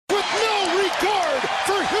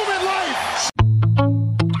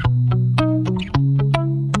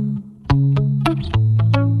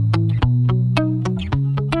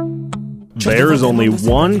there is only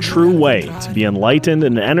one true way to be enlightened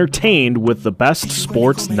and entertained with the best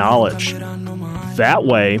sports knowledge. That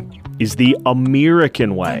way is the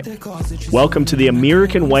American Way. Welcome to the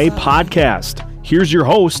American Way podcast. Here's your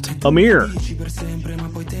host, Amir.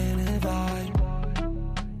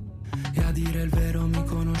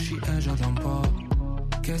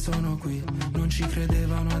 Sono qui, non ci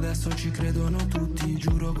credevano, adesso ci credono tutti,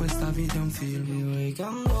 giuro questa vita è un film. We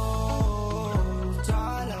can go, we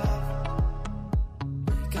can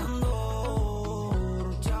go,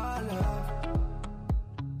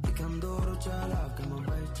 we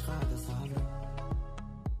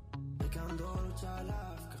can go,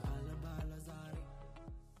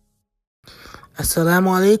 Assalamu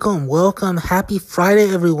alaikum, welcome, happy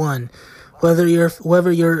Friday everyone. Whether you're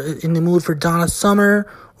in the mood for Donna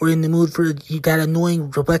Summer or in the mood for that annoying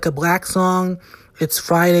Rebecca Black song, it's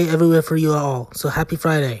Friday everywhere for you all. So happy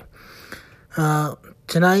Friday.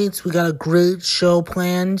 Tonight we got a great show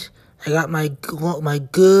planned. I got my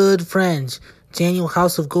good friend Daniel,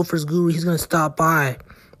 House of Gophers Guru. He's gonna stop by.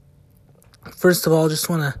 First of all, just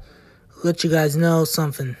wanna let you guys know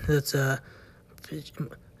something. That's the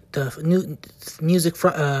new music.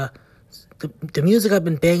 The music I've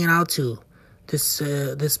been banging out to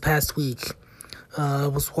this past week. I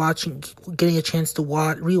was getting a chance to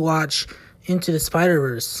rewatch Into the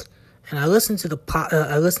Spider-Verse, and I listened to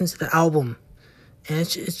the album, and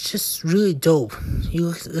it's just really dope.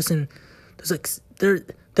 You listen, there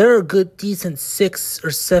are a good decent 6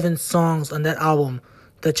 or 7 songs on that album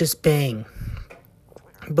that just bang.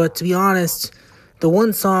 But to be honest, the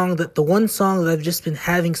one song that I've just been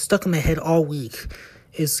having stuck in my head all week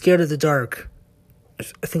is Scared of the Dark.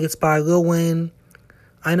 I think it's by Lil Wayne.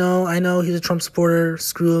 I know he's a Trump supporter,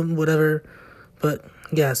 screw him, whatever. But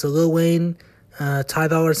yeah, so Lil Wayne, Ty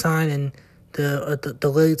Dolla $ign, and the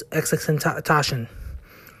late XXXTentacion.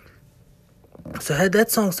 So I had that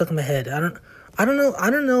song stuck in my head. I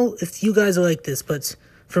don't know if you guys are like this, but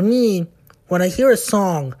for me, when I hear a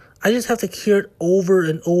song, I just have to hear it over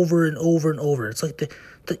and over and over and over. It's like the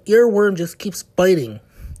earworm just keeps biting.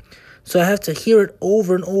 So I have to hear it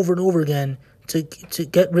over and over and over again to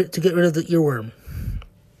get rid of the earworm.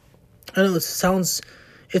 I know it sounds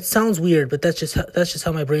weird, but that's just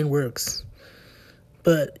how my brain works.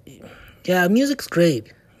 But yeah, music's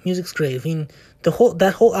great. I mean,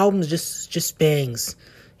 that whole album is just bangs.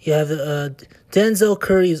 You have Denzel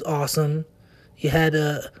Curry is awesome. You had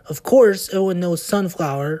of course everyone knows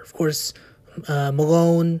Sunflower. Of course,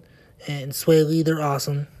 Malone and Sway Lee, they're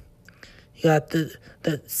awesome. You got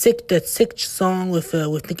that sick song with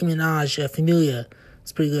Nicki Minaj, Familia.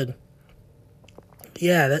 It's pretty good.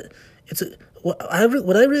 Yeah, what I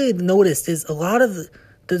really noticed is a lot of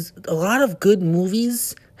good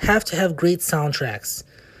movies have to have great soundtracks,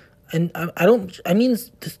 and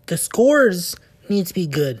the scores need to be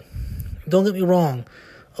good. Don't get me wrong,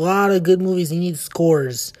 a lot of good movies you need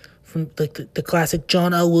scores from like the classic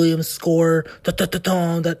John L. Williams score, that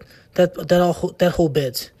whole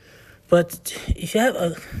bit. But if you have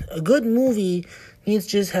a good movie, needs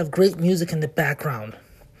to just have great music in the background.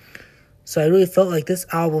 So I really felt like this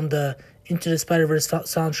album, the Into the Spider-Verse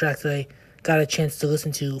soundtrack that I got a chance to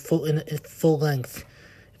listen to full length,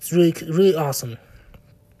 it's really, really awesome.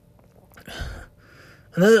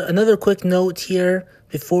 Another quick note here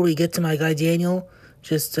before we get to my guy Daniel.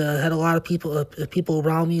 Just had a lot of people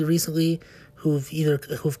around me recently who've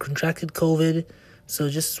contracted COVID. So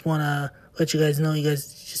just want to let you guys know, you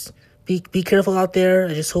guys just be careful out there.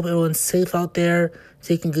 I just hope everyone's safe out there,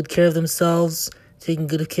 taking good care of themselves, taking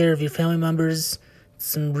good care of your family members.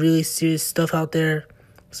 Some really serious stuff out there.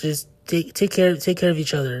 So just take care of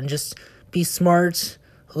each other and just be smart.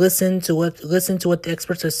 Listen to what the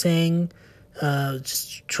experts are saying.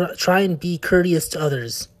 Just try and be courteous to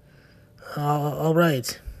others. All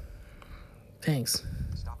right. Thanks.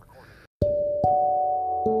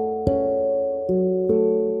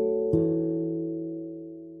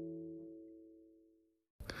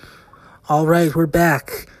 All right, we're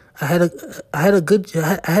back. I had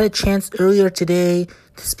a chance earlier today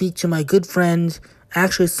to speak to my good friend,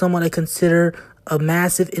 actually someone I consider a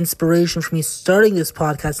massive inspiration for me starting this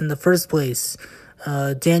podcast in the first place.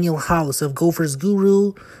 Daniel House of Gophers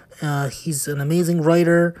Guru. He's an amazing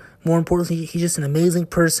writer. More importantly, he's just an amazing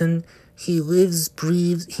person. He lives,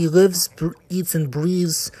 eats, and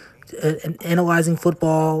breathes analyzing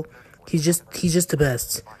football. He's just the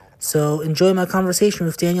best. So enjoy my conversation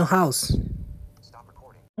with Daniel House.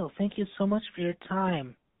 Oh, thank you so much for your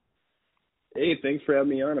time. Hey, thanks for having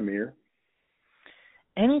me on, Amir.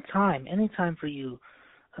 Anytime for you.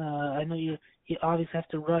 I know you obviously have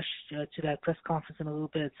to rush to that press conference in a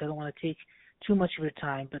little bit, so I don't want to take too much of your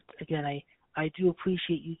time. But again, I I do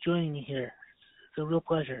appreciate you joining me here. It's a real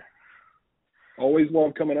pleasure. Always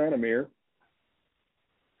love coming on, Amir.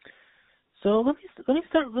 So let me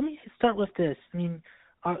start with this. I mean,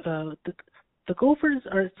 the Gophers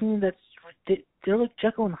are a team they're like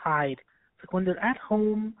Jekyll and Hyde. It's like when they're at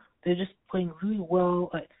home, they're just playing really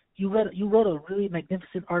well. You wrote a really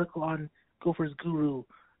magnificent article on Gophers Guru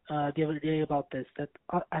the other day about this. That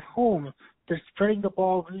at home they're spreading the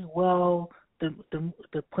ball really well.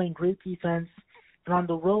 They're playing great defense, and on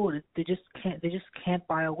the road they just can't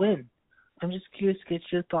buy a win. I'm just curious to get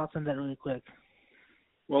your thoughts on that really quick.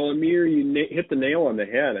 Well, Amir, you hit the nail on the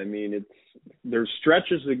head. I mean, there's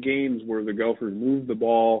stretches of games where the Gophers move the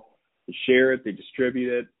ball, they share it, they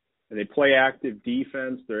distribute it, and they play active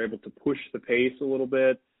defense. They're able to push the pace a little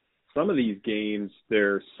bit. Some of these games,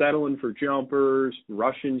 they're settling for jumpers,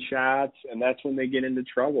 rushing shots, and that's when they get into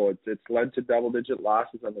trouble. It's led to double-digit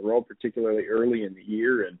losses on the road, particularly early in the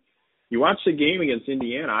year. And you watch the game against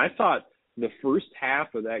Indiana, I thought the first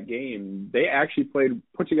half of that game, they actually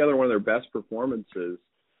put together one of their best performances.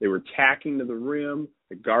 They were tacking to the rim.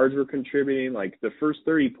 The guards were contributing. Like the first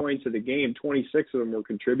 30 points of the game, 26 of them were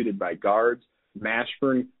contributed by guards.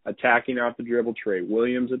 Mashburn attacking off the dribble. Trey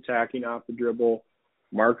Williams attacking off the dribble.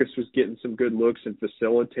 Marcus was getting some good looks and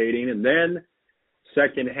facilitating. And then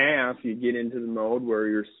second half, you get into the mode where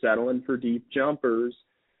you're settling for deep jumpers,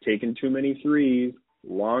 taking too many threes,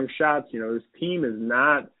 long shots. You know, this team is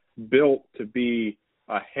not built to be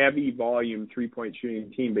a heavy volume three-point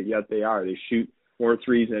shooting team, but yet they are. They shoot more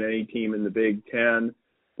threes than any team in the Big Ten.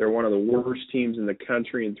 They're one of the worst teams in the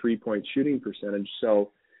country in three-point shooting percentage.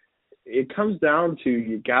 So it comes down to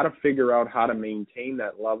you got to figure out how to maintain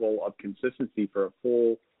that level of consistency for a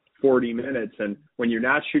full 40 minutes. And when you're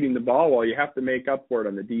not shooting the ball well, you have to make up for it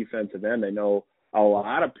on the defensive end. I know a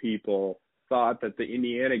lot of people thought that the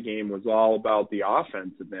Indiana game was all about the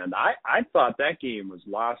offensive end. I thought that game was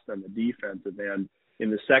lost on the defensive end. In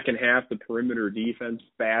the second half, the perimeter defense,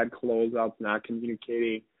 bad closeouts, not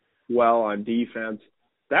communicating well on defense.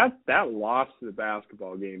 That lost the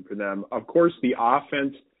basketball game for them. Of course, the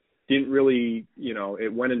offense didn't really,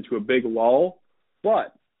 it went into a big lull,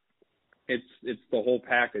 but it's the whole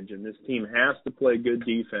package, and this team has to play good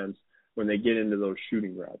defense when they get into those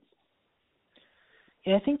shooting reps.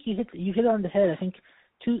 Yeah, I think you hit on the head. I think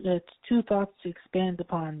two thoughts to expand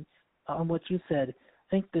upon on what you said.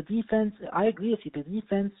 I think the defense, I agree with you, the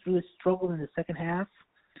defense really struggled in the second half.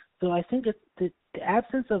 So I think the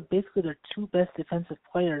absence of basically their two best defensive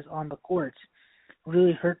players on the court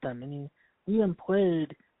really hurt them. I mean, Liam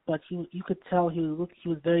played, but you could tell he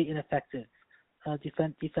was very ineffective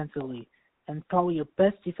defensively, and probably your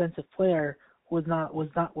best defensive player was not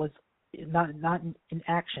in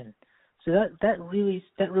action. So that really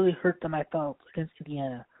hurt them, I felt, against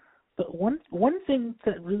Indiana. But one thing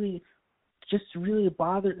that really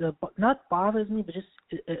not bothers me, but just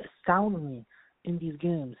astounds me in these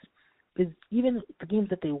games is even the games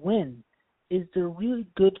that they win is they're really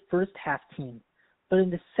good first half team, but in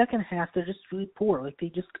the second half they're just really poor. Like they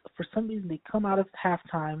just for some reason they come out of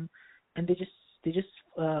halftime and they just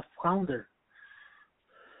flounder.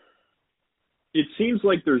 It seems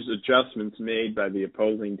like there's adjustments made by the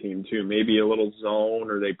opposing team too. Maybe a little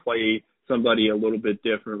zone, or they play somebody a little bit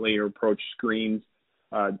differently, or approach screens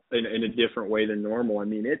in a different way than normal. I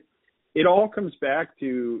mean, it all comes back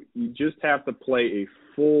to you just have to play a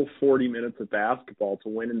full 40 minutes of basketball to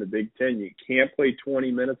win in the Big Ten. You can't play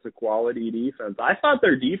 20 minutes of quality defense. I thought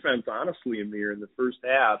their defense, honestly, Amir, in the first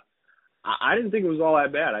half, I didn't think it was all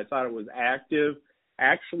that bad. I thought it was active.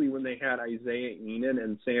 Actually, when they had Isaiah Enan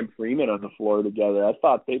and Sam Freeman on the floor together, I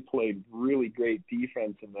thought they played really great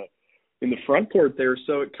defense in the front court there.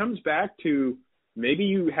 So it comes back to maybe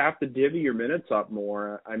you have to divvy your minutes up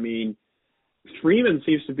more. I mean, Freeman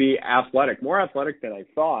seems to be athletic, more athletic than I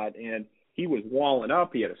thought, and he was walling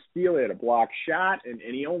up. He had a steal, he had a block shot, and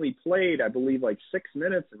he only played, I believe, like 6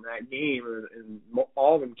 minutes in that game, and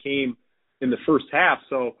all of them came in the first half.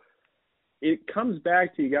 So it comes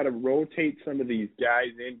back to you got to rotate some of these guys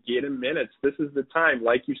in, get them minutes. This is the time,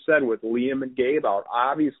 like you said, with Liam and Gabe out,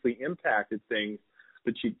 obviously impacted things,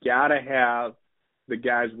 but you got to have the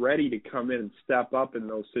guys ready to come in and step up in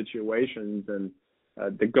those situations. And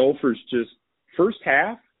the Gophers just, first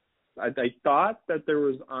half, I thought that there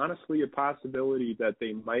was honestly a possibility that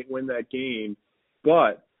they might win that game,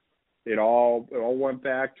 but it all went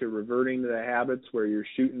back to reverting to the habits where you're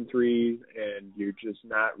shooting threes and you're just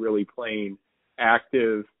not really playing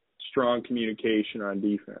active, strong communication on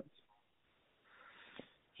defense.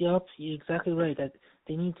 Yep, you're exactly right. That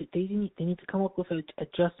they need to come up with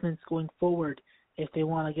adjustments going forward if they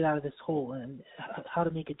want to get out of this hole, and how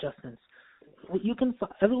to make adjustments.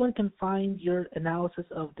 everyone can find your analysis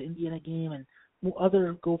of the Indiana game and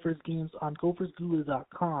other Gophers games on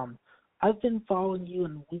gophersguru.com. I've been following you,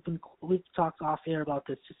 and we've talked off air about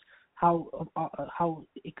this, just how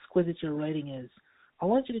exquisite your writing is. I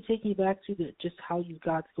want you to take me back to just how you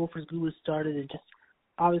got Gophers Guru started, and just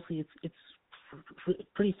obviously it's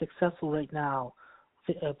pretty successful right now.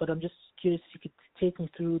 But I'm just curious if you could take me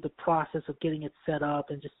through the process of getting it set up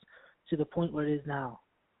and just to the point where it is now.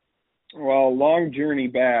 Well, long journey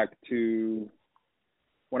back to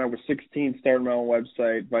when I was 16, starting my own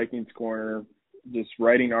website, Vikings Corner, just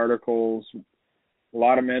writing articles. A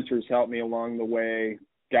lot of mentors helped me along the way,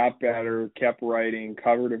 got better, kept writing,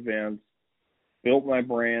 covered events, built my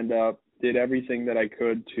brand up, did everything that I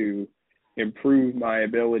could to improve my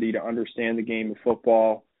ability to understand the game of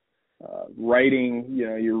football. Writing,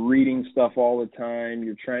 you're reading stuff all the time.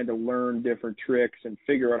 You're trying to learn different tricks and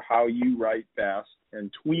figure out how you write best and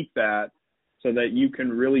tweak that so that you can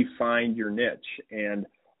really find your niche. And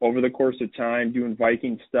over the course of time, doing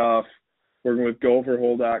Viking stuff, working with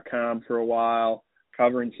gopherhole.com for a while,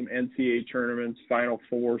 covering some NCAA tournaments, Final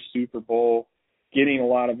Four, Super Bowl, getting a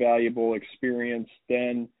lot of valuable experience,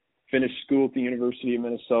 then finished school at the University of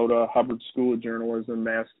Minnesota, Hubbard School of Journalism,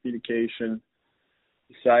 Mass Communication.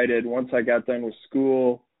 Decided once I got done with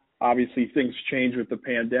school, obviously things changed with the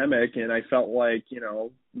pandemic, and I felt like,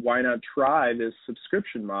 why not try this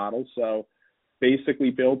subscription model? So basically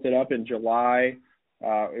built it up in July.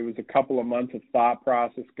 It was a couple of months of thought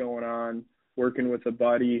process going on, working with a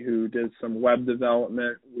buddy who did some web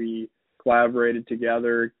development. We collaborated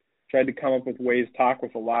together, tried to come up with ways, talk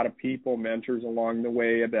with a lot of people, mentors along the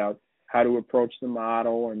way about how to approach the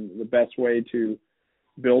model and the best way to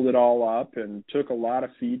build it all up, and took a lot of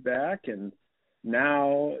feedback. And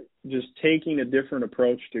now just taking a different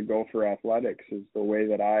approach to Gopher athletics is the way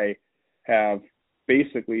that I have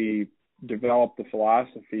basically developed the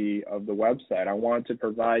philosophy of the website. I want to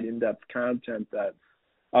provide in-depth content that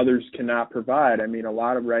others cannot provide. I mean, a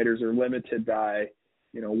lot of writers are limited by,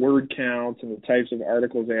 word counts and the types of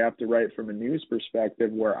articles they have to write from a news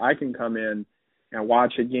perspective, where I can come in and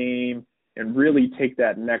watch a game and really take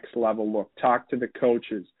that next level look, talk to the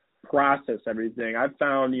coaches, process everything. I've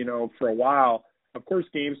found, for a while, of course,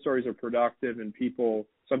 game stories are productive and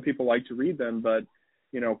some people like to read them, but,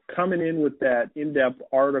 coming in with that in-depth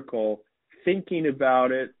article, thinking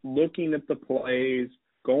about it, looking at the plays,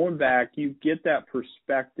 going back, you get that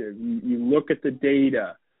perspective. You look at the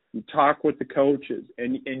data, you talk with the coaches,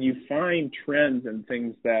 and you find trends and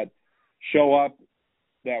things that show up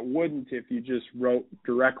that wouldn't if you just wrote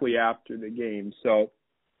directly after the game. So,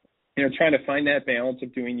 trying to find that balance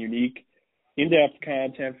of doing unique, in-depth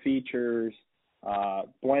content features,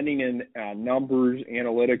 blending in numbers,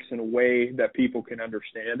 analytics in a way that people can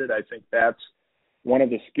understand it. I think that's one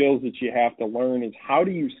of the skills that you have to learn, is how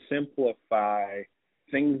do you simplify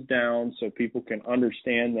things down so people can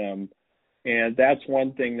understand them. And that's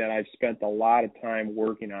one thing that I've spent a lot of time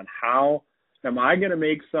working on. How am I going to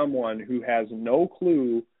make someone who has no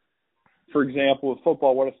clue, for example, with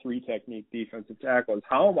football, what a three-technique defensive tackle is,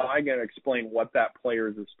 how am I going to explain what that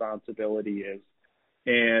player's responsibility is?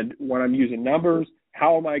 And when I'm using numbers,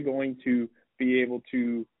 how am I going to be able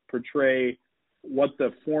to portray what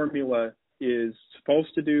the formula is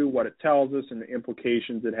supposed to do, what it tells us, and the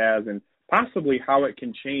implications it has, and possibly how it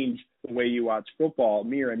can change the way you watch football.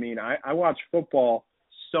 I watch football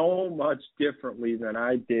so much differently than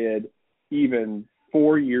I did even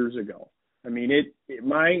 4 years ago.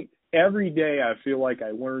 Every day I feel like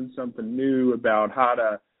I learn something new about how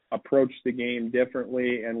to approach the game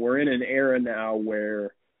differently, and we're in an era now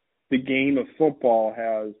where the game of football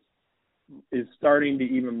is starting to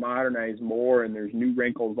even modernize more, and there's new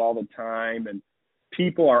wrinkles all the time, and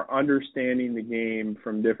people are understanding the game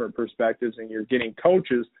from different perspectives, and you're getting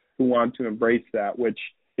coaches who want to embrace that, which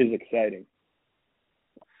is exciting.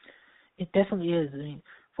 It definitely is.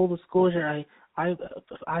 Full disclosure,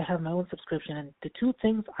 I have my own subscription, and the two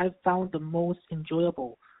things I've found the most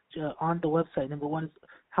enjoyable on the website, number one, is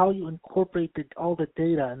how you incorporate all the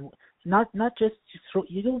data, and not just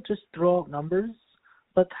you don't just throw out numbers,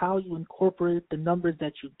 but how you incorporate the numbers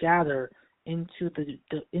that you gather into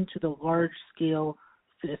the large scale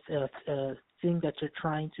thing that you're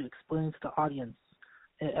trying to explain to the audience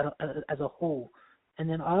as a whole. And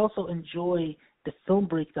then I also enjoy the film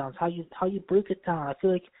breakdowns, how you break it down. I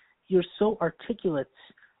feel like you're so articulate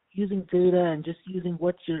using data and just using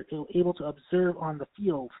what you're able to observe on the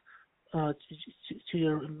field to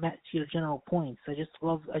your general points. I just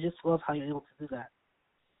love how you're able to do that.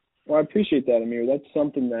 Well, I appreciate that, Amir. That's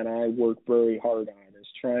something that I work very hard on, is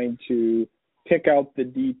trying to pick out the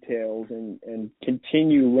details and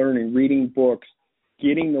continue learning, reading books,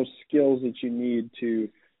 getting those skills that you need to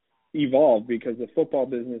evolve, because the football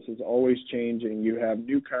business is always changing. You have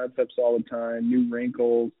new concepts all the time, new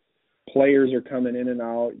wrinkles. Players are coming in and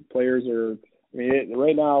out.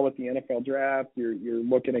 Right now with the NFL draft, you're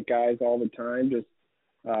looking at guys all the time.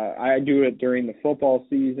 I do it during the football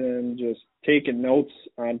season, just taking notes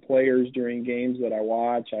on players during games that I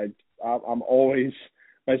watch. I'm always,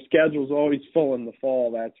 my schedule's always full in the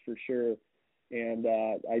fall, that's for sure. And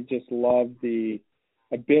I just love the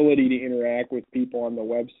ability to interact with people on the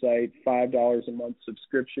website. $5 a month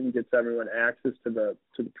subscription gets everyone access to the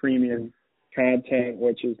premium content,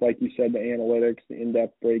 which is, like you said, the analytics, the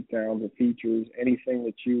in-depth breakdowns, the features, anything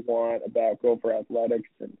that you want about Gopher Athletics,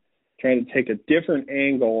 and trying to take a different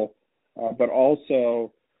angle, but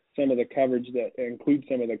also some of the coverage that includes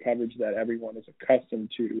some of the coverage that everyone is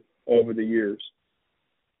accustomed to over the years.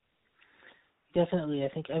 Definitely. I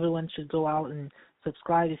think everyone should go out and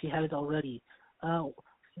subscribe if you haven't already.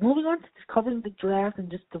 Moving on to covering the draft and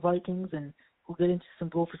just the Vikings, and we'll get into some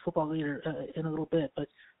Gophers football later in a little bit. But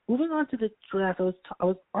moving on to the draft, I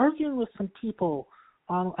was arguing with some people.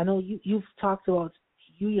 I know you've talked about,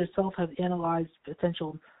 you yourself have analyzed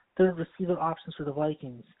potential third receiver options for the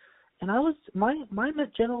Vikings, and my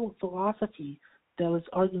general philosophy that I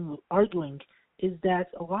was arguing is that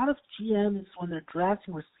a lot of GMs, when they're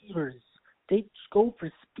drafting receivers, they go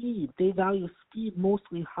for speed. They value speed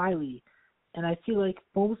mostly highly. And I feel like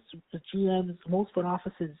most GMs, most front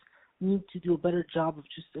offices need to do a better job of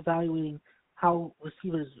just evaluating how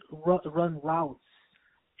receivers run routes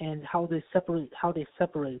and how they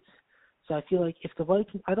separate. So I feel like if the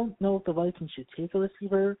Vikings, I don't know if the Vikings should take a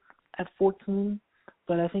receiver at 14,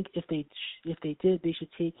 but I think if they did, they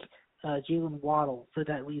should take Jalen Waddle for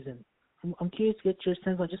that reason. I'm curious to get your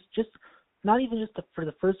sense on just not even just for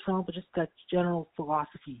the first round, but just that general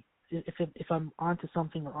philosophy. If I'm onto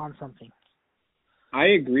something or on something. I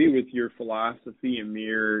agree with your philosophy,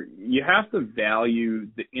 Amir. You have to value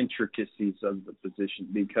the intricacies of the position,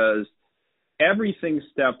 because everything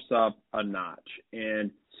steps up a notch, and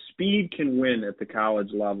speed can win at the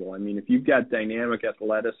college level. I mean, if you've got dynamic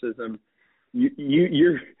athleticism,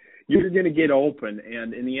 you're going to get open,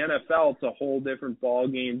 and in the NFL, it's a whole different ball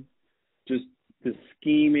game. Just the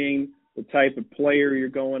scheming, the type of player you're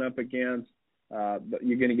going up against,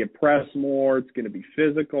 you're going to get pressed more. It's going to be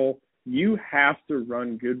physical. You have to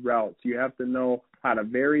run good routes. You have to know how to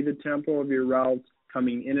vary the tempo of your routes,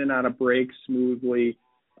 coming in and out of breaks smoothly,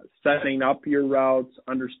 setting up your routes,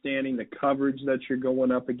 understanding the coverage that you're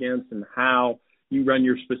going up against and how you run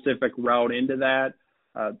your specific route into that.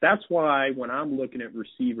 That's why when I'm looking at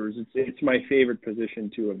receivers, it's my favorite position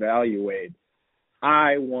to evaluate.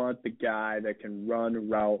 I want the guy that can run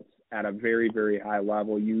routes at a very, very high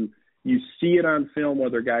level. You see it on film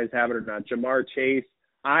whether guys have it or not. Jamar Chase,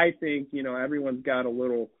 I think, everyone's got a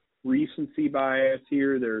little recency bias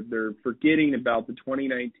here. They're forgetting about the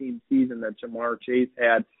 2019 season that Jamar Chase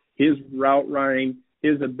had. His route running,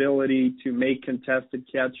 his ability to make contested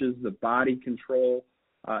catches, the body control.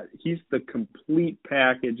 He's the complete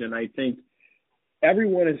package, and I think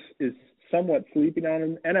everyone is somewhat sleeping on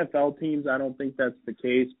him. NFL teams, I don't think that's the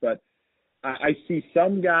case, but I see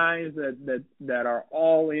some guys that are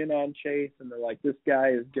all in on Chase, and they're like, this guy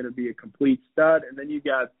is going to be a complete stud. And then you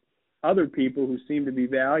got other people who seem to be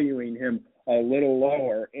valuing him a little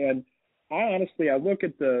lower. And I look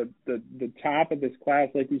at the top of this class,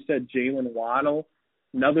 like you said, Jalen Waddle,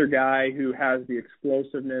 another guy who has the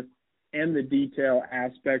explosiveness and the detail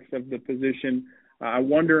aspects of the position. I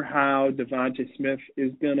wonder how Devontae Smith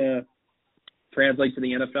is going to translate to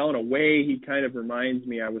the NFL. In a way, he kind of reminds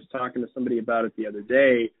me, I was talking to somebody about it the other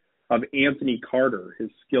day, of Anthony Carter, his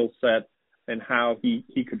skill set and how he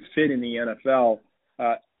could fit in the NFL.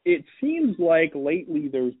 It seems like lately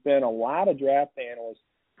there's been a lot of draft analysts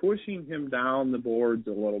pushing him down the boards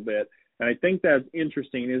a little bit, and I think that's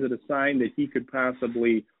interesting. Is it a sign that he could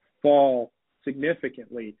possibly fall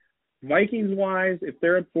significantly? Vikings-wise, if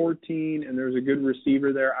they're at 14 and there's a good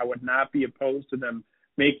receiver there, I would not be opposed to them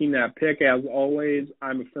making that pick. As always,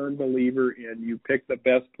 I'm a firm believer in you pick the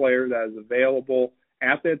best player that is available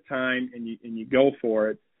at that time and you go for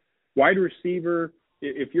it. Wide receiver,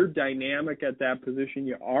 if you're dynamic at that position,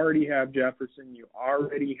 you already have Jefferson, you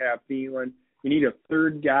already have Thielen. You need a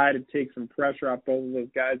third guy to take some pressure off both of those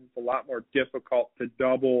guys. It's a lot more difficult to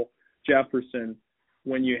double Jefferson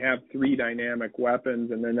when you have three dynamic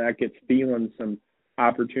weapons, and then that gets Thielen some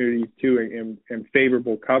opportunities too in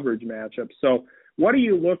favorable coverage matchups. So what do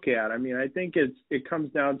you look at? I mean, I think it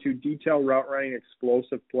comes down to detailed route running,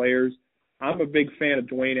 explosive players. I'm a big fan of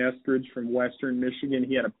Dwayne Eskridge from Western Michigan.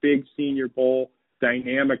 He had a big Senior Bowl,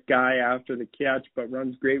 dynamic guy after the catch, but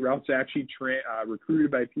runs great routes. Actually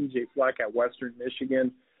recruited by P.J. Fleck at Western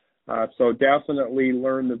Michigan. So definitely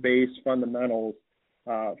learn the base fundamentals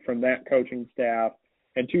from that coaching staff.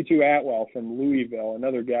 And Tutu Atwell from Louisville,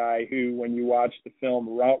 another guy who, when you watch the film,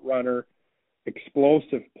 route runner,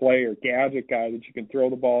 explosive player, gadget guy that you can throw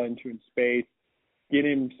the ball into in space, get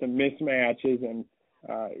him some mismatches, and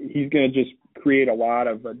he's going to just create a lot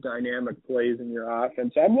of dynamic plays in your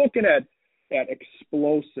offense. I'm looking at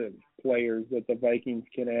explosive players that the Vikings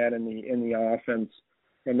can add in the offense,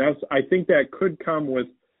 and I think that could come with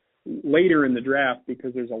later in the draft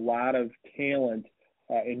because there's a lot of talent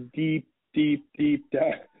and deep talent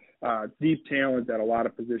at a lot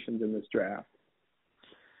of positions in this draft.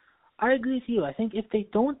 I agree with you. I think if they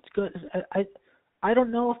don't go, I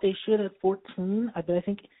don't know if they should at 14, but I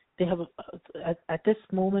think they have at this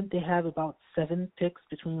moment they have about 7 picks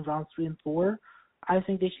between rounds 3 and 4. I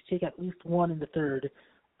think they should take at least one in the third.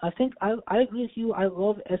 I think I agree with you. I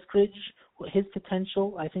love Eskridge, his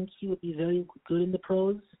potential. I think he would be very good in the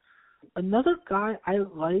pros. Another guy I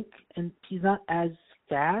like, and he's not as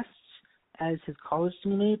fast as his college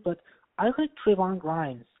teammate, but I like Trayvon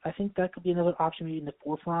Grimes. I think that could be another option maybe in the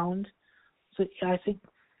 4th round. So yeah,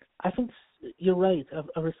 I think you're right.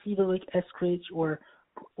 A receiver like Eskridge or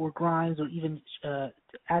Grimes or even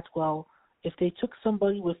Atwell, if they took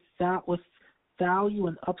somebody with value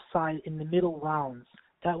and upside in the middle rounds,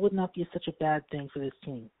 that would not be such a bad thing for this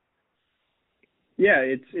team. Yeah,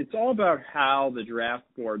 it's all about how the draft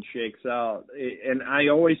board shakes out. And I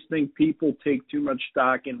always think people take too much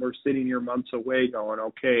stock, and we're sitting here months away going,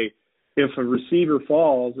 okay, if a receiver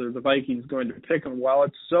falls, are the Vikings going to pick him? Well,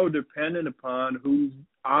 it's so dependent upon who's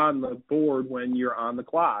on the board when you're on the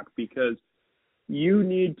clock, because you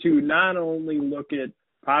need to not only look at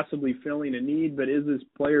possibly filling a need, but is this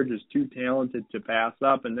player just too talented to pass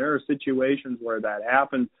up? And there are situations where that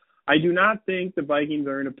happens. I do not think the Vikings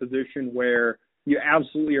are in a position where you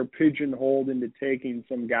absolutely are pigeonholed into taking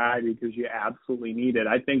some guy because you absolutely need it.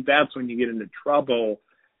 I think that's when you get into trouble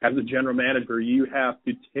as a general manager. You have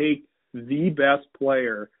to take the best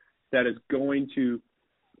player that is going to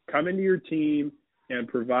come into your team and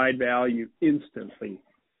provide value instantly.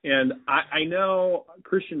 And I know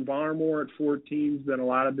Christian Barmore at 14 has been a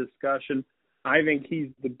lot of discussion. I think he's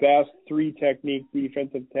the best 3-technique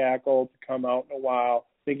defensive tackle to come out in a while.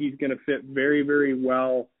 I think he's going to fit very, very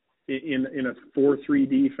well in a 4-3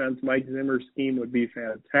 defense. Mike Zimmer's scheme would be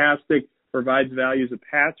fantastic, provides value as a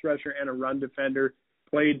pass rusher and a run defender,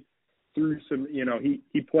 played through some,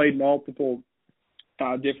 he played multiple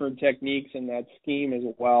different techniques in that scheme as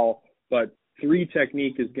well, but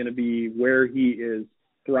 3-technique is going to be where he is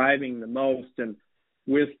thriving the most. And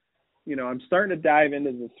with, I'm starting to dive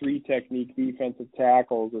into the 3-technique defensive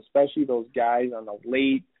tackles, especially those guys on the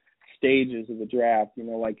late stages of the draft,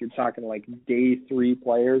 like you're talking like day 3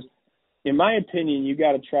 players. In my opinion, you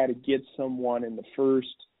got to try to get someone in the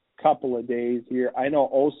first couple of days here. I know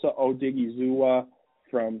Osa Odigizua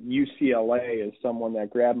from UCLA is someone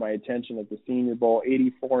that grabbed my attention at the Senior Bowl.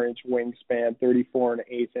 84-inch wingspan,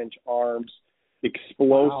 34.125 arms,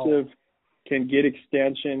 explosive, can get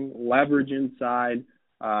extension, leverage inside.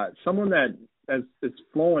 Someone that is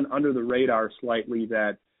flowing under the radar slightly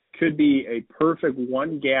that could be a perfect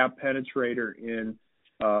one-gap penetrator in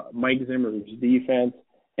Mike Zimmer's defense.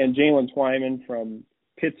 And Jalen Twyman from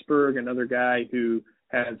Pittsburgh, another guy who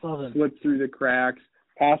has slipped through the cracks,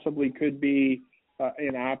 possibly could be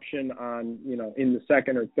an option on, in the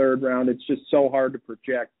 2nd or 3rd round. It's just so hard to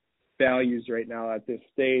project values right now at this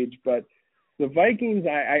stage. But the Vikings,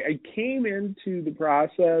 I came into the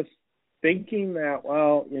process thinking that,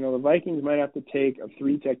 the Vikings might have to take a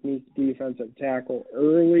 3-technique defensive tackle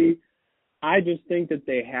early. I just think that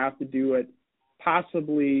they have to do it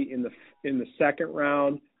possibly in the 2nd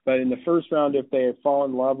round, but in the 1st round, if they fall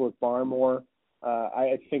in love with Barmore,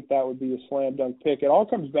 I think that would be a slam dunk pick. It all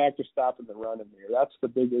comes back to stopping the run in there. That's the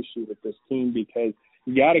big issue with this team, because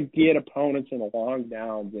you got to get opponents in the long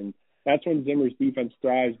downs, and that's when Zimmer's defense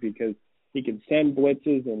thrives, because he can send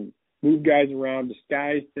blitzes and move guys around,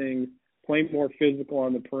 disguise things, play more physical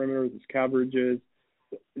on the perimeter with his coverages.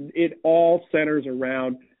 It all centers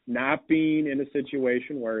around not being in a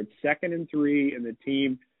situation where it's 2nd and 3 and the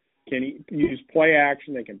team can use play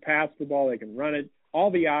action, they can pass the ball, they can run it. All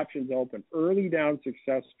the options open. Early down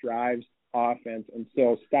success drives offense, and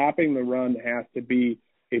so stopping the run has to be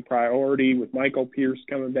a priority. With Michael Pierce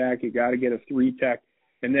coming back, you got to get a 3-tech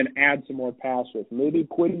and then add some more pass rush. Maybe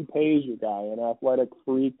Quiddy Pay's your guy, an athletic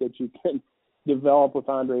freak that you can develop with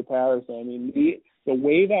Andre Patterson. I mean, the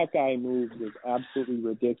way that guy moves is absolutely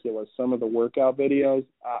ridiculous. Some of the workout videos,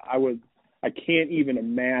 I can't even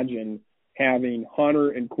imagine having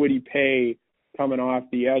Hunter and Kwity Paye coming off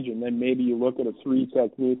the edge, and then maybe you look at a 3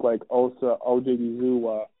 technique like Osa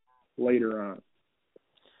Odigizua later on.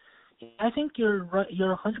 I think you're right.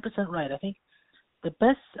 You're 100% right. I think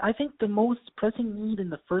the most pressing need in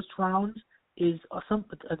the first round is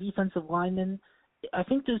a defensive lineman. I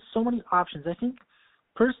think there's so many options. I think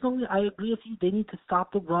personally, I agree with you. They need to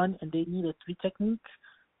stop the run and they need a 3 technique,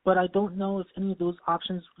 but I don't know if any of those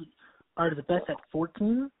options are the best at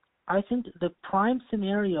 14. I think the prime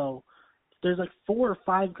scenario, there's like 4 or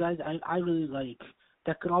 5 guys I really like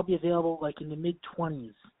that could all be available like in the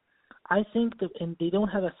mid-20s. I think that, and they don't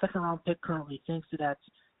have a second-round pick currently thanks to that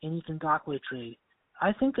Ethan Gakwe trade.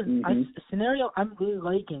 I think a scenario I'm really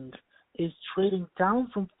liking is trading down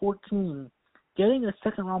from 14, getting a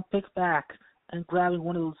second-round pick back, and grabbing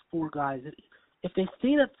one of those 4 guys. If they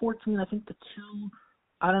stayed at 14, I think the 2,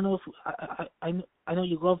 I don't know if I know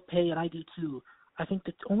you love Paye and I do too. I think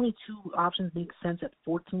the only 2 options make sense at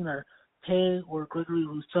 14 are Paye or Gregory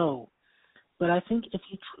Rousseau. But I think if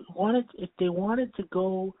they wanted to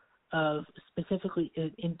go specifically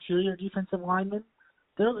interior defensive lineman,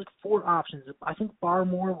 there are like 4 options. I think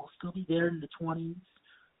Barmore will still be there in the 20s.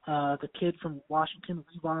 The kid from Washington,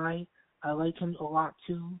 Levi, I like him a lot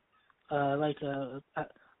too. I like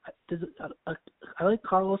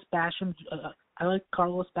Carlos Basham. I like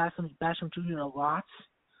Carlos Basham Jr. a lot.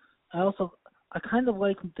 I kind of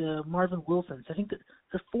like the Marvin Wilsons. I think that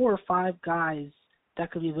there's 4 or 5 guys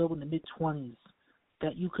that could be available in the mid-20s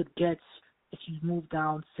that you could get if you move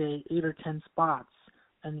down, say, 8 or 10 spots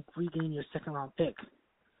and regain your second-round pick.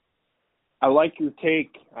 I like your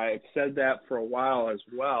take. I've said that for a while as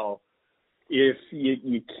well. If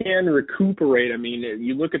you can recuperate, I mean,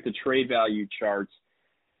 you look at the trade value charts,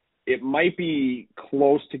 it might be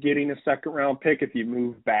close to getting a second-round pick if you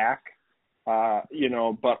move back,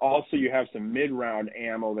 but also you have some mid-round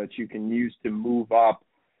ammo that you can use to move up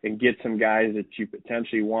and get some guys that you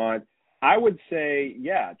potentially want. I would say,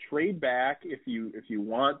 yeah, trade back if you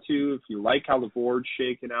want to. If you like how the board's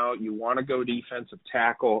shaking out, you want to go defensive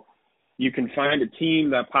tackle, you can find a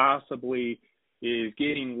team that possibly is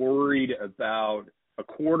getting worried about a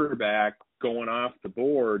quarterback going off the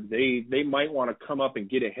board. They might want to come up and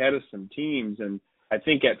get ahead of some teams. And I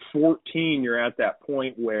think at 14, you're at that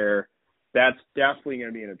point where that's definitely going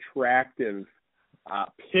to be an attractive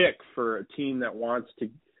pick for a team that wants to,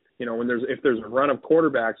 if there's a run of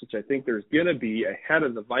quarterbacks, which I think there's going to be ahead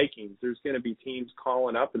of the Vikings, there's going to be teams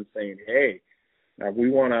calling up and saying, hey,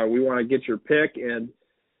 we want to get your pick, and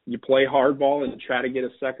you play hardball and try to get a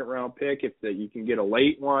second-round pick. If you can get a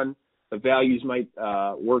late one, the values might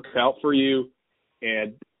work out for you.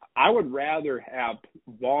 And I would rather have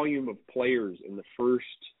volume of players in the first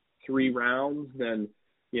 3 rounds than,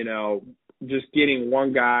 just getting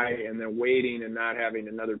one guy and then waiting and not having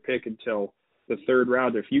another pick until the 3rd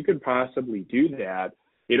round. If you could possibly do that,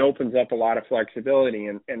 it opens up a lot of flexibility.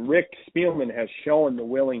 And Rick Spielman has shown the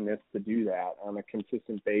willingness to do that on a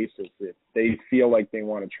consistent basis. If they feel like they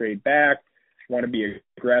want to trade back, want to be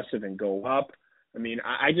aggressive and go up. I mean,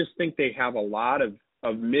 I just think they have a lot of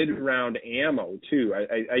mid-round ammo, too.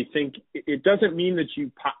 I think it doesn't mean that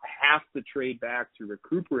you have to trade back to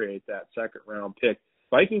recuperate that second-round pick.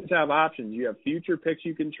 Vikings have options. You have future picks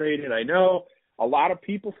you can trade in. I know a lot of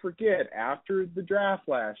people forget after the draft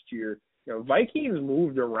last year, Vikings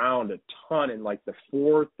moved around a ton in like the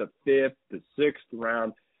 4th, the 5th, the 6th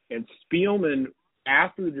round. And Spielman,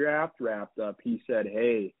 after the draft wrapped up, he said,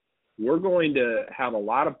 hey, we're going to have a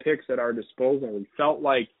lot of picks at our disposal. We felt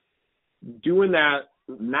like doing that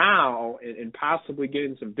now and possibly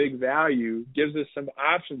getting some big value gives us some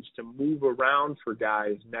options to move around for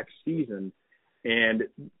guys next season. And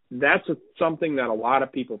that's something that a lot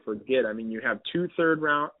of people forget. I mean, you have 2 third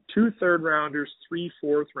rounders, 3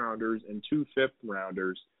 fourth rounders, and 2 fifth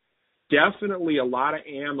rounders. Definitely a lot of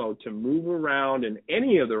ammo to move around in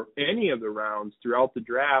any of the rounds throughout the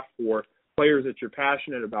draft for players that you're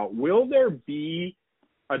passionate about. Will there be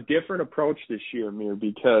a different approach this year, Amir?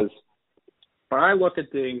 Because when I look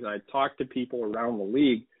at things, I talk to people around the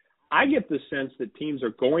league, I get the sense that teams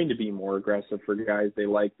are going to be more aggressive for guys they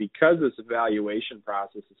like because this evaluation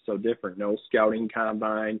process is so different. No scouting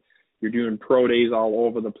combine. You're doing pro days all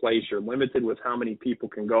over the place. You're limited with how many people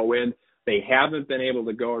can go in. They haven't been able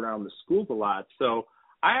to go around the schools a lot. So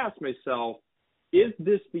I ask myself, is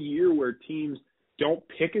this the year where teams don't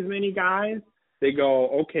pick as many guys? They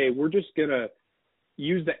go, okay, we're just going to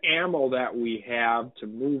use the ammo that we have to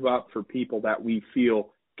move up for people that we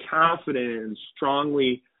feel confident and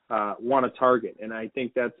strongly want to target. And I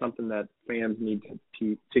think that's something that fans need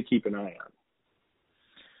to keep an eye on.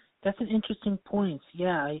 That's an interesting point.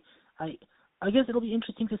 Yeah, I guess it'll be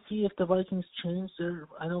interesting to see if the Vikings change their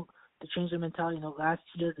mentality. Last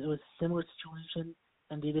year it was a similar situation,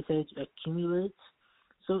 and they decided to accumulate.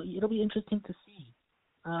 So it'll be interesting to see.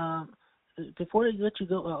 Before I let you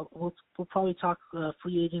go, we'll probably talk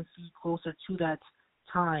free agency closer to that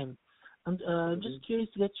time. I'm just curious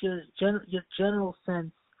to get your general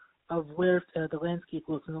sense of where the landscape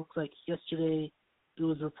looks. And it looks like yesterday it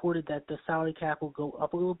was reported that the salary cap will go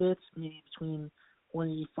up a little bit, maybe between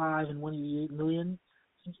 $185 and $188 million.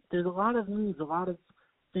 There's a lot of needs, a lot of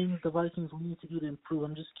things the Vikings will need to do to improve.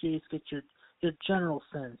 I'm just curious to get your general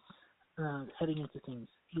sense heading into things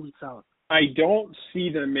a few weeks out. I don't see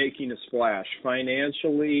them making a splash.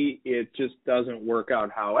 Financially, it just doesn't work out.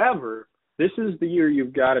 However, this is the year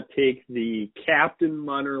you've got to take the Captain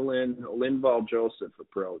Munnerlyn, Linval Joseph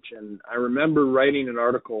approach. And I remember writing an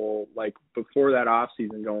article like before that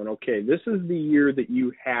offseason going, okay, this is the year that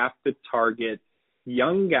you have to target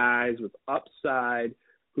young guys with upside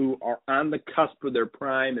who are on the cusp of their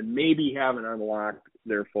prime and maybe haven't unlocked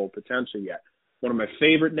their full potential yet. One of my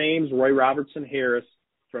favorite names, Roy Robertson Harris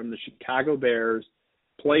from the Chicago Bears,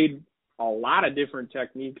 played a lot of different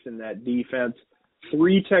techniques in that defense.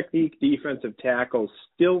 3 technique defensive tackles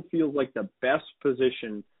still feels like the best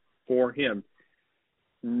position for him.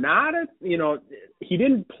 He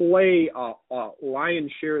didn't play a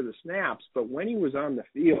lion's share of the snaps, but when he was on the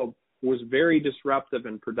field, was very disruptive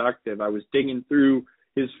and productive. I was digging through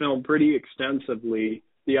his film pretty extensively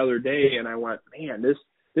the other day, and I went, man,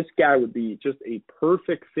 this guy would be just a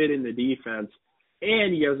perfect fit in the defense.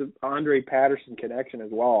 And he has an Andre Patterson connection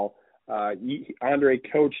as well. Andre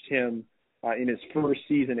coached him in his first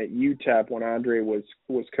season at UTEP when Andre was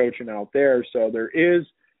coaching out there. So there is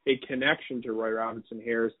a connection to Roy Robertson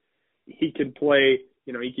Harris. He could play,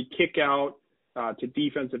 he could kick out to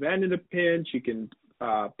defensive end in a pinch. You can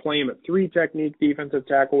play him at 3 technique defensive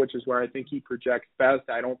tackle, which is where I think he projects best.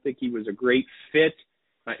 I don't think he was a great fit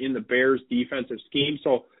in the Bears defensive scheme.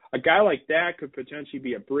 So a guy like that could potentially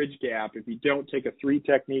be a bridge gap if you don't take a 3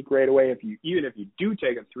 technique right away. Even if you do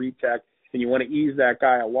take a 3 tech, and you want to ease that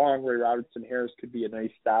guy along, Roy Robertson Harris could be a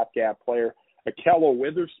nice stopgap player. Akello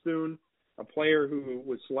Witherspoon, a player who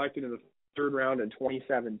was selected in the 3rd round in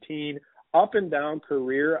 2017, up and down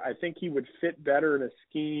career. I think he would fit better in a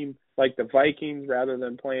scheme like the Vikings rather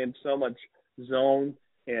than playing so much zone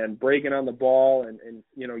and breaking on the ball and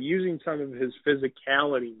using some of his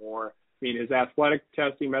physicality more. I mean, his athletic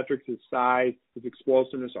testing metrics, his size, his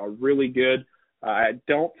explosiveness are really good. I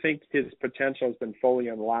don't think his potential has been fully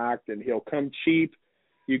unlocked, and he'll come cheap.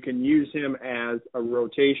 You can use him as a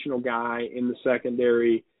rotational guy in the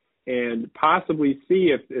secondary and possibly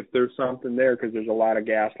see if there's something there because there's a lot of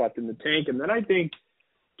gas left in the tank. And then I think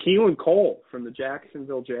Keelan Cole from the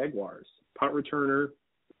Jacksonville Jaguars, punt returner,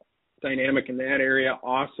 dynamic in that area,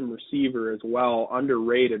 awesome receiver as well,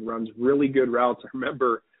 underrated, runs really good routes. I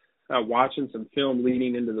remember watching some film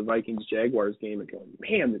leading into the Vikings-Jaguars game and going,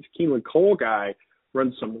 man, this Keelan Cole guy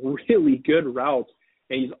runs some really good routes,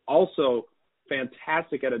 and he's also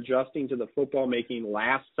fantastic at adjusting to the football, making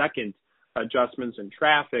last-second adjustments in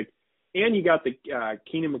traffic. And you got the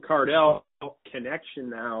Keenan McCardell connection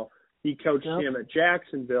now. He coached him at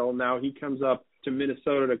Jacksonville. Now he comes up to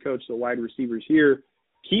Minnesota to coach the wide receivers here.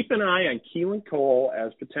 Keep an eye on Keelan Cole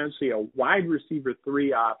as potentially a wide receiver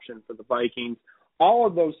 3 option for the Vikings. All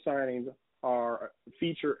of those signings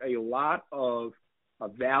feature a lot of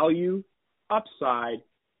value, upside,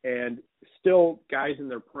 and still guys in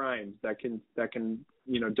their primes that can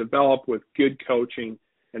develop with good coaching,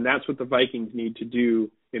 and that's what the Vikings need to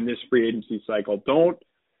do in this free agency cycle.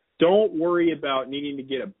 Don't worry about needing to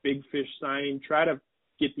get a big fish signing. Try to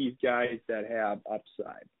get these guys that have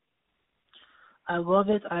upside. I love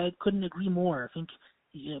it. I couldn't agree more. I think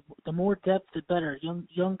the more depth, the better.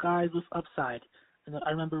 Young guys with upside. And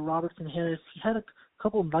I remember Robertson Harris. He had a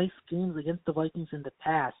couple of nice games against the Vikings in the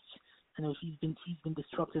past. I know he's been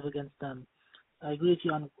disruptive against them. I agree with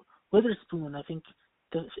you on Witherspoon. I think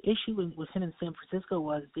the issue with him in San Francisco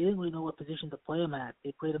was they didn't really know what position to play him at.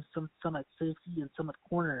 They played him some at safety and some at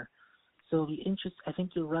corner. So I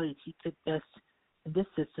think you're right. He fit best in this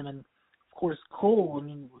system. And of course, Cole. I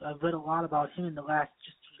mean, I've read a lot about him in the last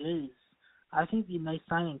just 2 days. I think it'd be a nice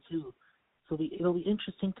signing too. So it'll be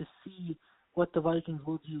interesting to see what the Vikings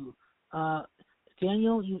will do.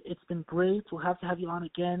 Daniel, it's been great. We'll have to have you on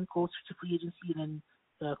again, closer to free agency and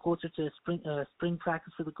then closer to spring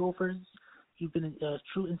practice for the Gophers. You've been a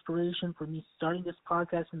true inspiration for me starting this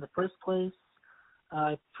podcast in the first place.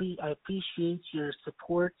 I appreciate your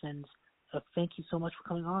support and thank you so much for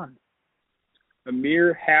coming on.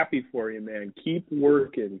 Amir, happy for you, man. Keep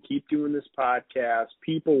working. Keep doing this podcast.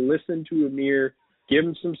 People listen to Amir. Give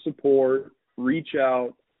him some support. Reach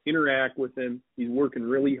out. Interact with him. He's working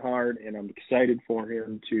really hard, and I'm excited for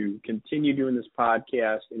him to continue doing this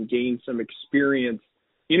podcast and gain some experience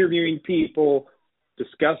interviewing people,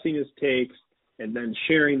 discussing his takes, and then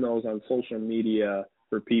sharing those on social media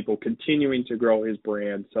for people, continuing to grow his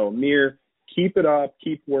brand. So, Amir, keep it up.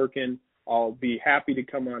 Keep working. I'll be happy to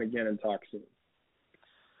come on again and talk soon.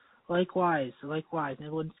 Likewise.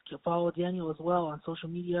 Everyone follow Daniel as well on social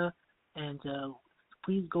media, and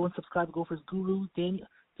please go and subscribe to Gophers Guru.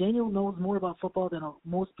 Daniel knows more about football than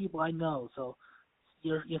most people I know, so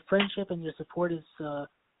your friendship and your support is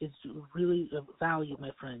really valued,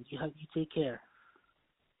 my friend. You take care.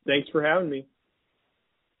 Thanks for having me.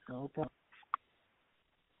 No problem.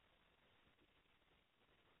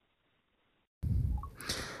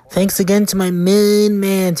 Thanks again to my main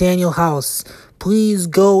man, Daniel House. Please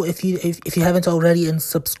go, if you haven't already, and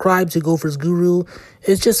subscribe to Gophers Guru.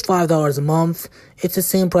 It's just $5 a month. It's the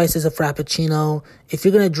same price as a Frappuccino. If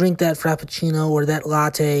you're going to drink that Frappuccino or that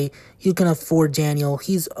latte, you can afford Daniel.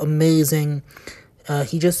 He's amazing.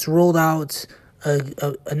 He just rolled out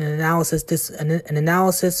an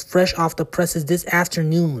analysis fresh off the presses this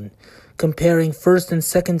afternoon, comparing first and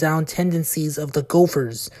second down tendencies of the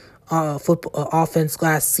Gophers football offense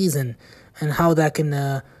last season, and how that can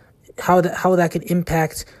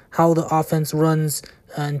impact how the offense runs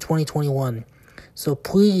in 2021. So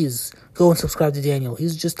please go and subscribe to Daniel.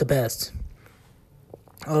 He's just the best.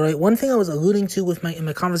 All right, one thing I was alluding to in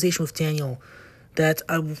my conversation with Daniel that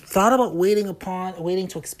I thought about waiting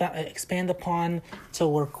to expand upon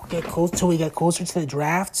till we get closer to the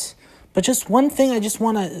draft. But just one thing I don't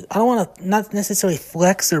want to not necessarily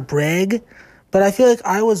flex or brag, but I feel like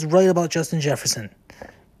I was right about Justin Jefferson.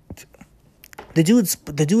 The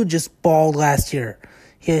dude just balled last year.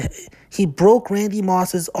 He broke Randy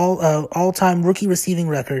Moss's all-time rookie receiving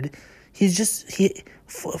record.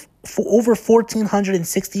 For over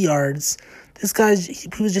 1,460 yards. This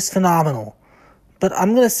he was just phenomenal. But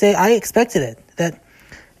I'm gonna say I expected it.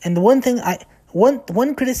 And the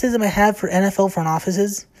one criticism I have for NFL front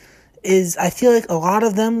offices is I feel like a lot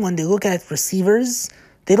of them, when they look at receivers,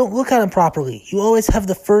 they don't look at them properly. You always have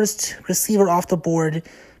the first receiver off the board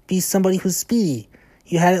be somebody who's speedy.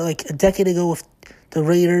 You had it like a decade ago with the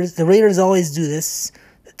Raiders. The Raiders always do this.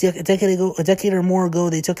 A decade or more ago,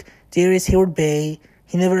 they took Darius Hayward-Bay.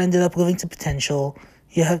 He never ended up living to potential.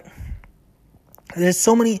 There's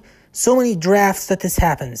so many drafts that this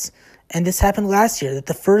happens. And this happened last year, that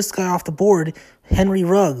the first guy off the board, Henry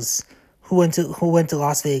Ruggs, who went to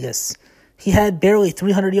Las Vegas, he had barely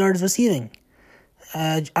 300 yards receiving.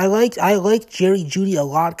 I liked Jerry Jeudy a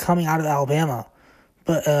lot coming out of Alabama,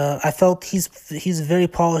 but I felt he's a very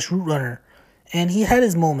polished route runner, and he had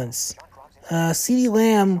his moments. CeeDee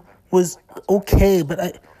Lamb was okay,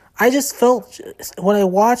 but I just felt when I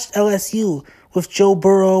watched LSU with Joe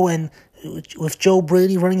Burrow and with Joe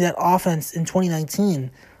Brady running that offense in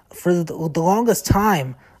 2019, for the longest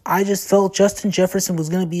time, I just felt Justin Jefferson was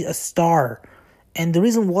going to be a star. And the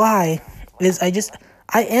reason why is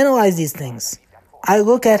I analyze these things. I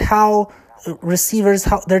look at how receivers,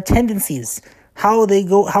 how their tendencies, how they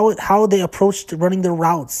approach running their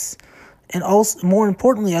routes. And also, more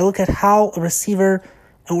importantly, I look at how a receiver,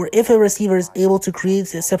 or if a receiver is able to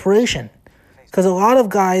create a separation. Because a lot of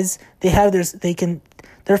guys,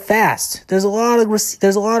 they're fast. There's a lot of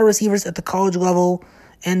receivers at the college level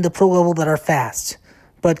and the pro level that are fast.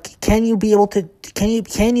 But can you be able to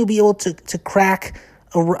crack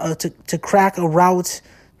a route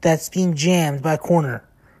that's being jammed by a corner?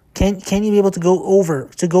 Can you be able to go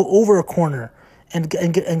over a corner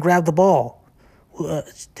and grab the ball?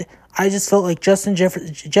 I just felt like Justin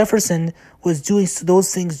Jefferson was doing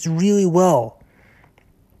those things really well,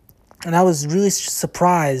 and I was really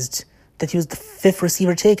surprised that he was the fifth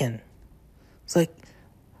receiver taken. It's like,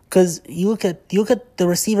 because you look at the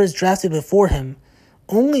receivers drafted before him,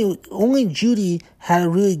 only Jeudy had a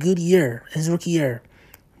really good year, his rookie year.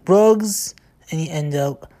 Ruggs and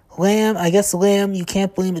Lamb, I guess Lamb, you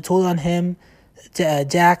can't blame it totally on him.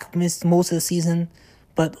 Dak missed most of the season,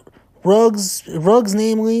 but Ruggs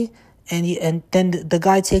namely, and then the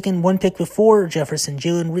guy taken one pick before Jefferson,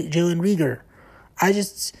 Jalen Reagor.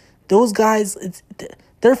 Those guys,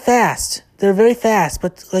 they're fast. They're very fast,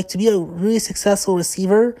 but like to be a really successful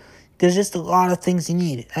receiver, there's just a lot of things you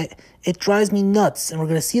need. It drives me nuts, and we're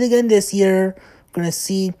gonna see it again this year. We're gonna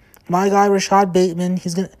see my guy Rashad Bateman.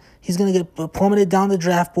 He's gonna get plummeted down the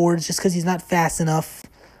draft boards just because he's not fast enough.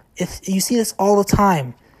 You see this all the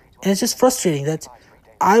time, and it's just frustrating that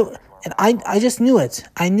And I just knew it.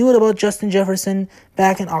 I knew it about Justin Jefferson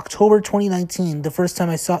back in October 2019, the first time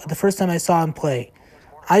I saw him play.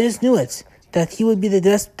 I just knew it, that he would be the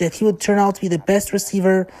best, that he would turn out to be the best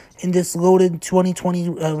receiver in this loaded 2020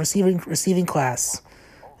 receiving class.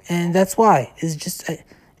 And that's why. It's just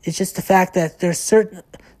the fact that there's certain,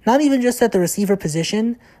 not even just at the receiver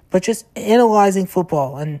position, but just analyzing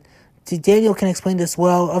football. And Daniel can explain this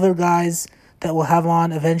well. Other guys that we'll have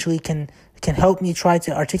on eventually can help me try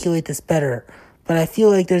to articulate this better. But I feel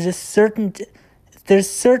like there's just certain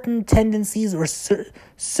tendencies or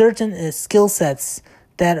certain skill sets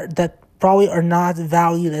that probably are not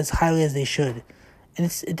valued as highly as they should. And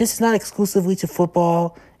this is not exclusively to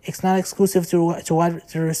football. It's not exclusive to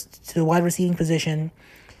the wide receiving position.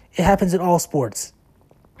 It happens in all sports.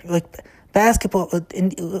 Like basketball.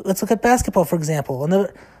 Let's look at basketball, for example.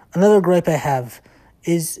 Another gripe I have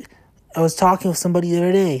is, I was talking with somebody the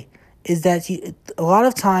other day, is that a lot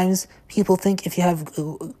of times people think if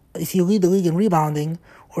you lead the league in rebounding,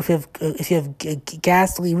 or if you have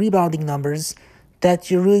ghastly rebounding numbers,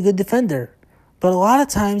 that you're a really good defender. But a lot of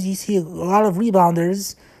times you see a lot of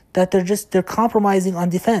rebounders that they're compromising on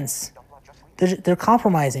defense. They're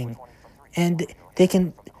compromising, and they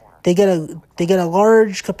get a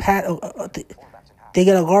large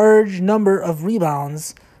number of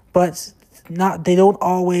rebounds, but they don't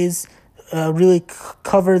always really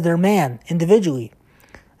cover their man individually.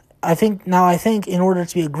 I think in order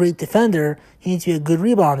to be a great defender, you need to be a good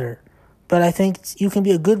rebounder. But I think you can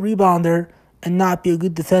be a good rebounder and not be a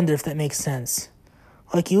good defender, if that makes sense.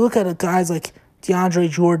 Like, you look at guys like DeAndre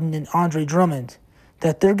Jordan and Andre Drummond,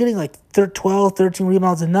 that they're getting like 12, 13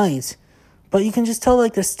 rebounds a night, but you can just tell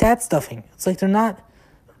like they're stat stuffing. It's like they're not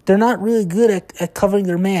really good at covering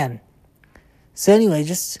their man. So anyway,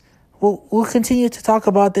 we'll continue to talk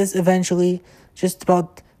about this eventually, just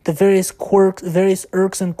about the various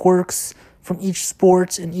irks and quirks from each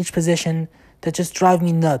sport and each position that just drive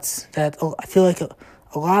me nuts, that I feel like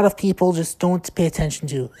a lot of people just don't pay attention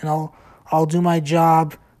to. And I'll do my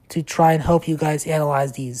job to try and help you guys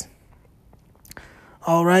analyze these.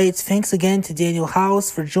 All right, thanks again to Daniel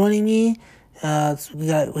House for joining me. We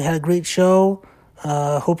had a great show.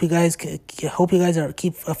 Hope you guys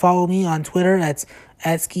keep follow me on Twitter at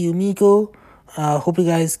 @skiyumiko. Hope you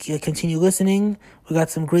guys continue listening. We got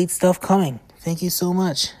some great stuff coming. Thank you so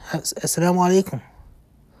much. Assalamu alaikum.